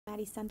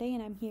Maddie Sunday,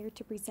 and I'm here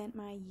to present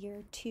my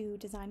Year 2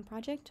 design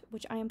project,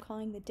 which I am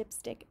calling the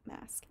Dipstick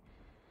Mask.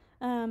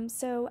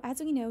 So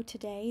as we know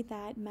today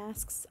that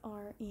masks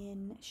are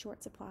in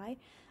short supply,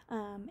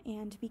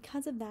 and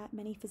because of that,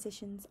 many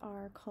physicians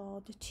are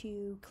called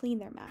to clean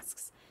their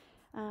masks.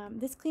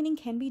 This cleaning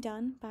can be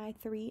done by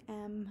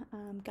 3M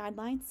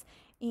guidelines,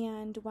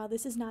 and while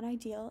this is not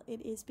ideal,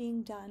 it is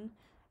being done,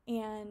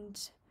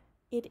 and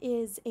it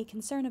is a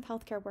concern of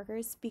healthcare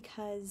workers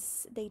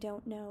because they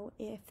don't know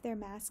if their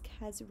mask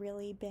has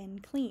really been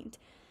cleaned.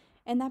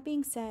 And that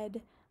being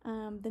said,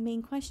 the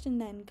main question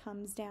then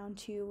comes down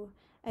to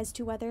as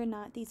to whether or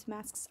not these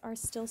masks are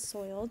still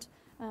soiled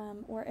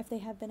or if they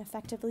have been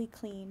effectively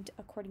cleaned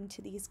according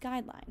to these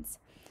guidelines.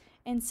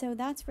 And so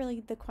that's really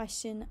the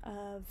question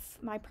of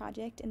my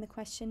project, and the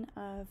question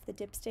of the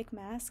Dipstick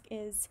Mask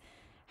is,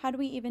 how do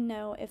we even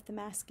know if the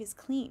mask is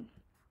clean?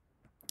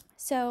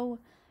 So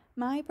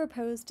my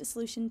proposed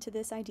solution to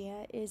this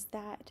idea is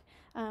that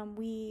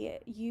we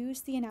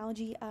use the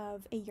analogy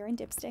of a urine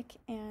dipstick,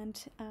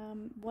 and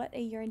what a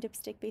urine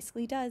dipstick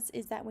basically does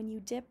is that when you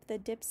dip the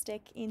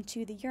dipstick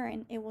into the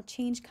urine, it will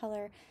change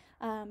color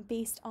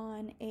based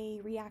on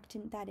a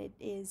reactant that it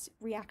is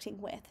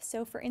reacting with.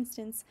 So for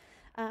instance,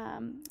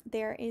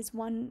 there is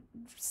one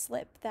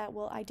slip that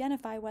will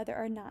identify whether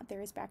or not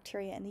there is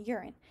bacteria in the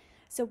urine.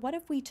 So what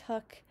if we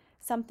took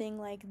something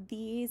like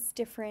these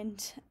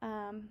different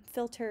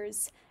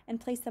filters and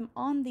place them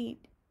on the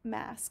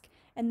mask,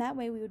 and that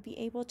way we would be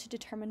able to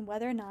determine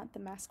whether or not the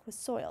mask was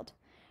soiled.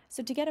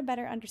 So to get a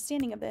better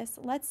understanding of this,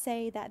 let's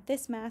say that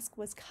this mask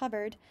was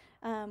covered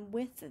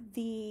with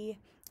the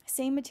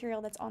same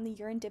material that's on the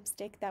urine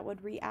dipstick that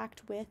would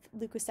react with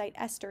leukocyte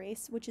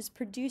esterase, which is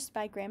produced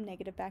by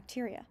gram-negative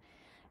bacteria.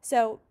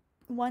 So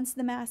once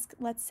the mask,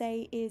 let's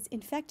say, is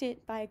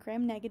infected by a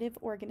gram-negative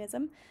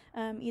organism,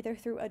 either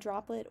through a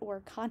droplet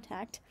or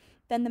contact,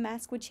 then the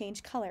mask would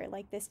change color,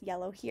 like this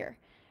yellow here.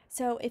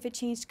 So if it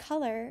changed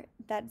color,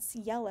 that's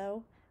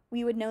yellow,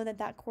 we would know that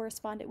that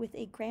corresponded with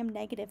a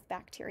gram-negative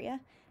bacteria,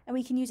 and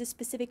we can use a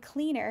specific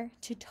cleaner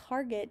to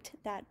target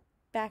that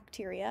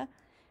bacteria,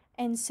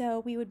 and so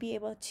we would be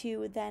able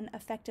to then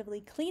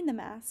effectively clean the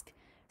mask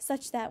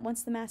such that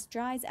once the mask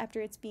dries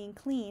after it's being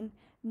cleaned,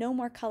 no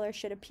more color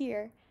should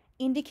appear,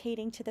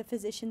 indicating to the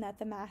physician that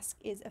the mask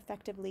is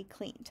effectively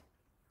cleaned.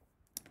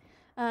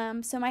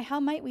 So my how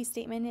might we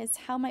statement is,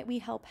 how might we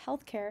help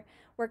healthcare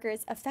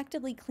workers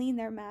effectively clean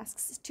their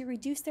masks to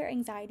reduce their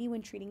anxiety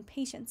when treating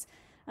patients?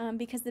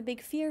 Because the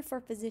big fear for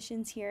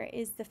physicians here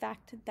is the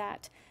fact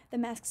that the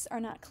masks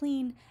are not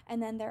clean,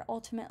 and then they're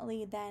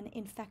ultimately then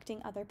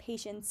infecting other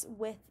patients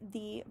with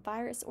the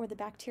virus or the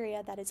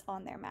bacteria that is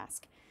on their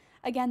mask.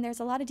 Again, there's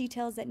a lot of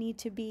details that need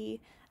to be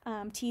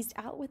teased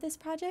out with this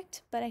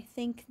project, but I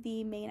think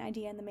the main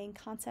idea and the main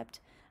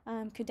concept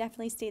could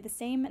definitely stay the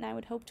same, and I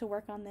would hope to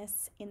work on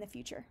this in the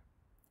future.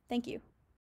 Thank you.